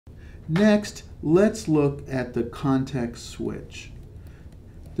Next, let's look at the context switch.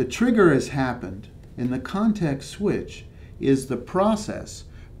 The trigger has happened, and the context switch is the process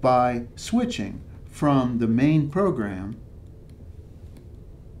by switching from the main program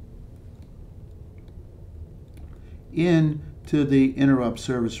into the interrupt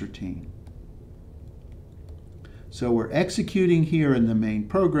service routine. So we're executing here in the main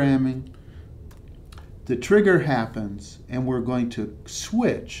programming. The trigger happens, and we're going to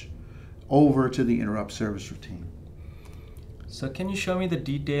switch over to the interrupt service routine. So can you show me the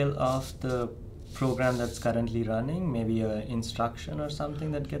detail of the program that's currently running? Maybe an instruction or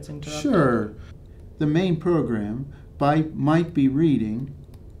something that gets interrupted? Sure. The main program might be reading,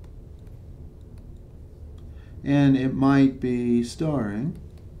 and it might be storing.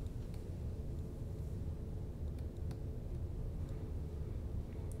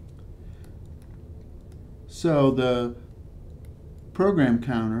 So the program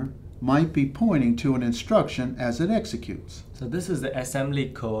counter might be pointing to an instruction as it executes. So this is the assembly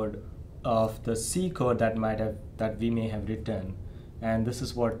code of the C code that we may have written, and this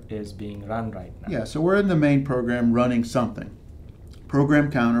is what is being run right now. Yeah, so we're in the main program running something.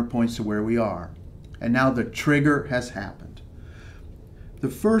 Program counter points to where we are, and now the trigger has happened. The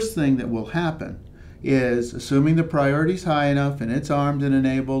first thing that will happen is, assuming the priority is high enough and it's armed and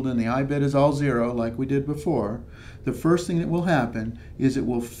enabled and the I bit is all 0 like we did before, the first thing that will happen is it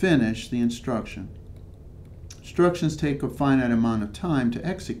will finish the instruction. Instructions take a finite amount of time to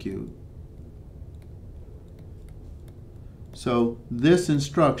execute. So this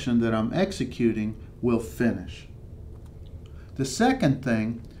instruction that I'm executing will finish. The second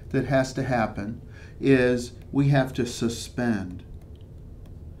thing that has to happen is we have to suspend.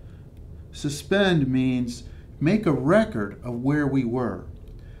 Suspend means make a record of where we were,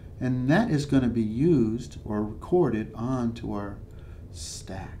 and that is going to be used or recorded onto our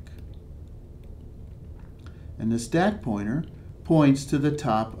stack. And the stack pointer points to the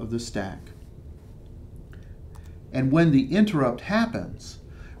top of the stack. And when the interrupt happens,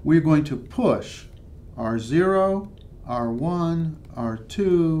 we're going to push R0, R1,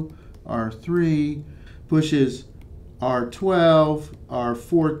 R2, R3, pushes R12,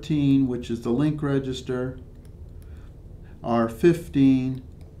 R14, which is the link register, R15,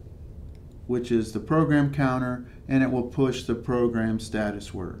 which is the program counter, and it will push the program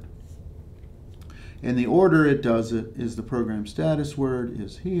status word. And the order it does it is the program status word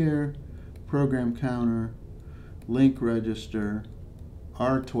is here, program counter, link register,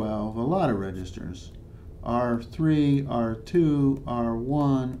 R12, a lot of registers, R3, R2,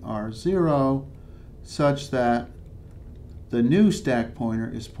 R1, R0, such that the new stack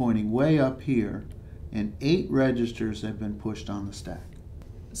pointer is pointing way up here, and 8 registers have been pushed on the stack.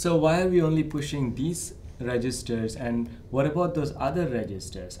 So why are we only pushing these registers, and what about those other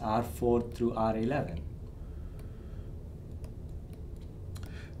registers, R4 through R11?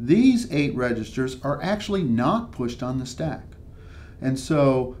 These 8 registers are actually not pushed on the stack. And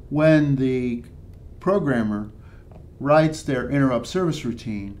so when the programmer writes their interrupt service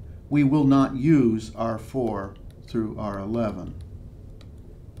routine, we will not use R4 through R11,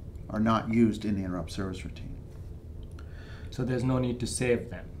 are not used in the interrupt service routine. So there's no need to save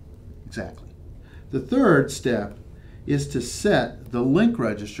them. Exactly. The third step is to set the link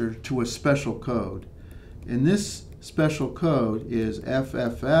register to a special code. And this special code is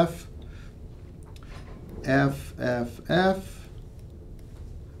FFF, FFF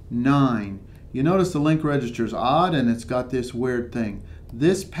 9. You notice the link register is odd and it's got this weird thing.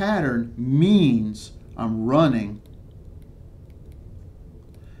 This pattern means I'm running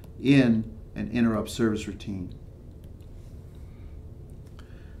in an interrupt service routine.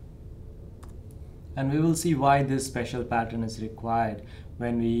 And we will see why this special pattern is required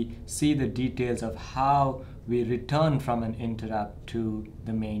when we see the details of how we return from an interrupt to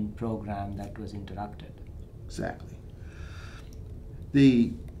the main program that was interrupted. Exactly.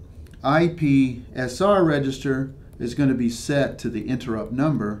 The IPSR register is going to be set to the interrupt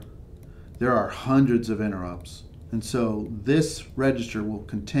number. There are hundreds of interrupts, and so this register will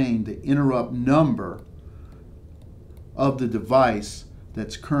contain the interrupt number of the device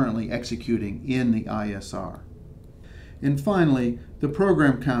that's currently executing in the ISR. And finally, the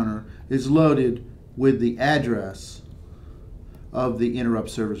program counter is loaded with the address of the interrupt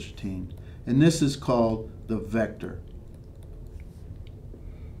service routine, and this is called the vector.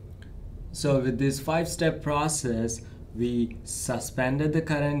 So with this 5-step process, we suspended the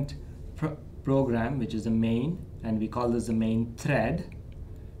current program, which is the main, and we call this the main thread,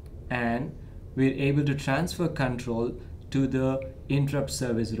 and we're able to transfer control to the interrupt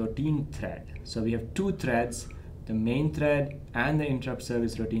service routine thread. So we have 2 threads, the main thread and the interrupt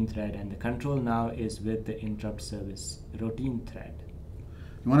service routine thread, and the control now is with the interrupt service routine thread.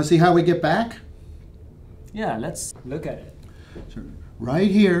 You want to see how we get back? Yeah, let's look at it. So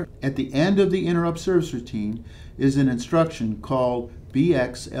right here at the end of the interrupt service routine is an instruction called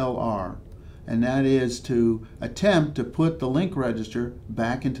BXLR, and that is to attempt to put the link register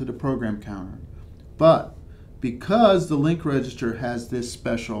back into the program counter. But because the link register has this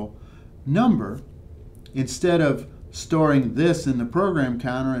special number, instead of storing this in the program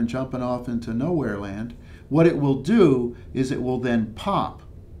counter and jumping off into nowhere land, what it will do is it will then pop.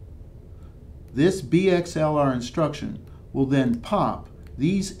 This BXLR instruction will then pop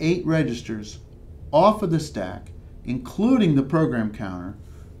these 8 registers off of the stack, including the program counter.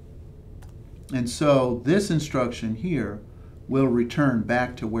 And so this instruction here will return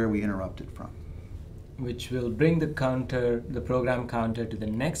back to where we interrupted from, which will bring the program counter to the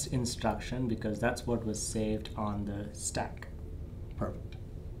next instruction, because that's what was saved on the stack. Perfect.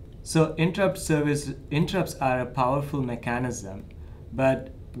 So interrupts are a powerful mechanism,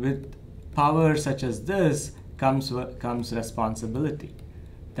 but with power such as this comes responsibility.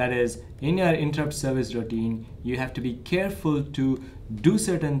 That is, in your interrupt service routine, you have to be careful to do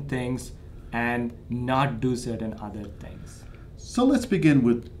certain things and not do certain other things. So let's begin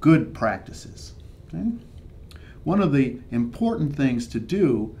with good practices. Okay? One of the important things to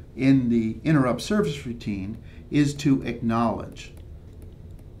do in the interrupt service routine is to acknowledge.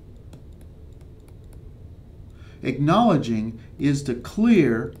 Acknowledging is to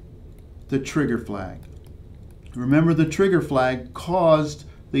clear the trigger flag. Remember, the trigger flag caused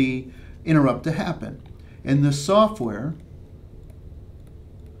the interrupt to happen, and the software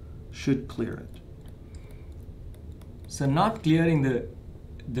should clear it. So not clearing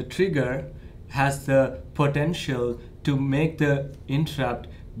the trigger has the potential to make the interrupt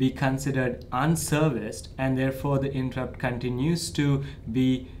be considered unserviced, and therefore the interrupt continues to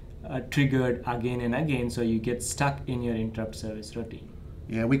be triggered again and again, so you get stuck in your interrupt service routine.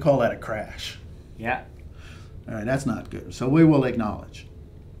 Yeah, we call that a crash. Yeah. All right, that's not good. So we will acknowledge.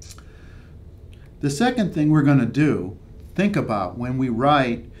 The second thing we're going to think about when we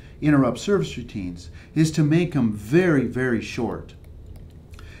write interrupt service routines is to make them very, very short.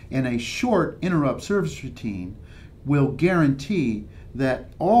 And a short interrupt service routine will guarantee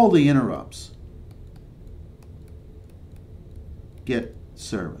that all the interrupts get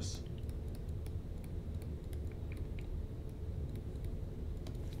service.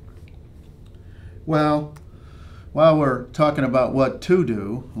 Well, while we're talking about what to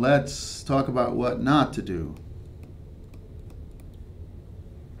do, let's talk about what not to do.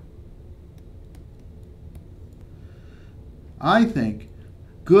 I think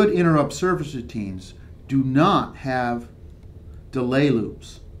good interrupt service routines do not have delay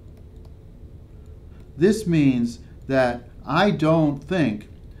loops. This means that I don't think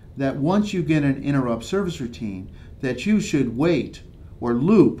that once you get an interrupt service routine that you should wait or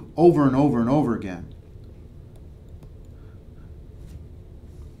loop over and over and over again.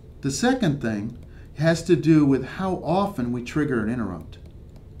 The second thing has to do with how often we trigger an interrupt.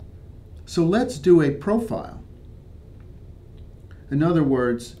 So let's do a profile. In other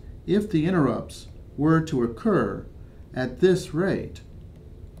words, if the interrupts were to occur at this rate,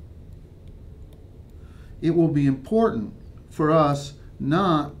 it will be important for us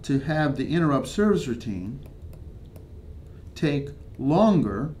not to have the interrupt service routine take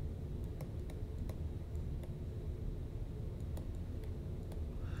longer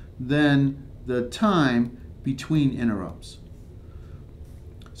than the time between interrupts.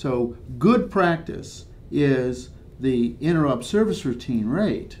 So good practice is the interrupt service routine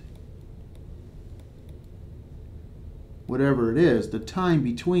rate, whatever it is, the time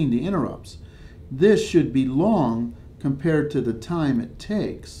between the interrupts. This should be long compared to the time it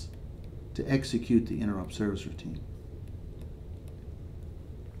takes to execute the interrupt service routine.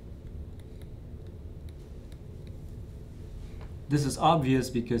 This is obvious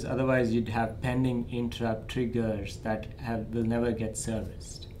because otherwise you'd have pending interrupt triggers that will never get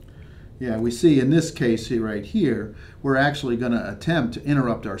serviced. Yeah, we see in this case here, right here, we're actually going to attempt to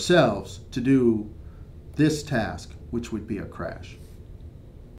interrupt ourselves to do this task, which would be a crash.